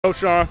Go,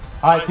 Sean.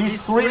 All right,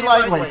 these three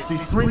lightweights,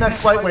 these three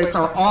next lightweights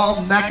are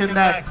all neck and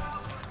neck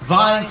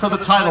vying for the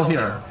title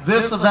here.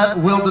 This event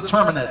will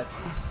determine it.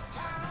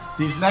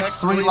 These next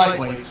three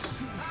lightweights.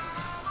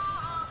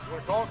 You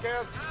want to call,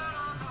 Kaz?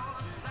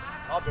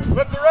 I'll do it.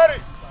 Lift it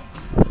ready.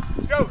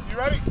 Let's go. You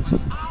ready?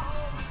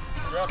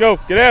 Let's go.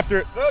 Get after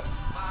it. Set.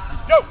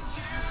 Go.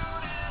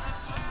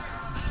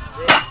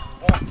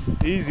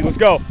 Good. Easy. Let's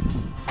go.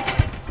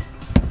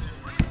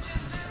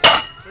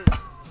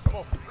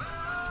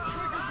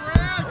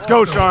 Let's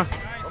go, Sean.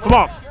 Come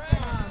on.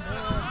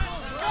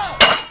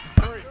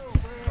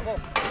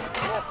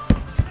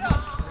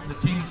 The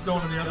team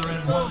stone on the other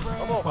end,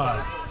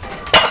 165.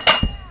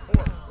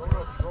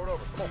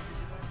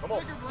 Come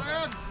on.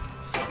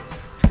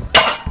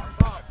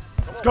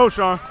 Let's go,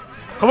 Sean.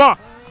 Come on.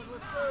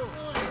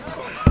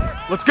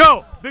 Let's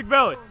go. Big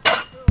belly.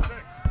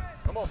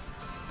 Come on.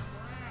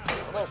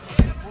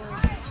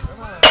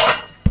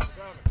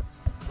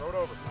 Throw it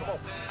over. Come on.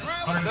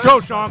 Let's go,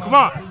 Sean. Come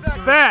on.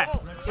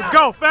 Fast. Let's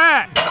go.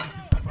 Fast.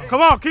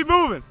 Come on. Keep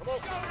moving.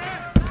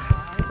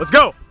 Let's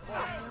go.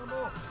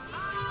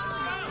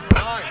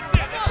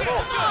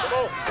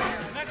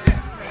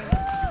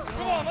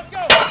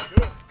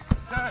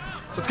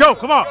 Let's go.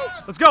 Come on.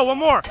 Let's go. One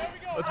more.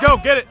 Let's go.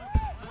 Get it.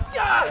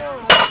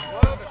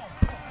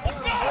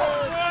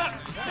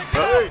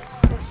 Three,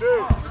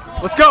 two.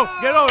 Let's go.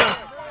 Get over there.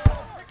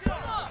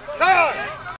 Time.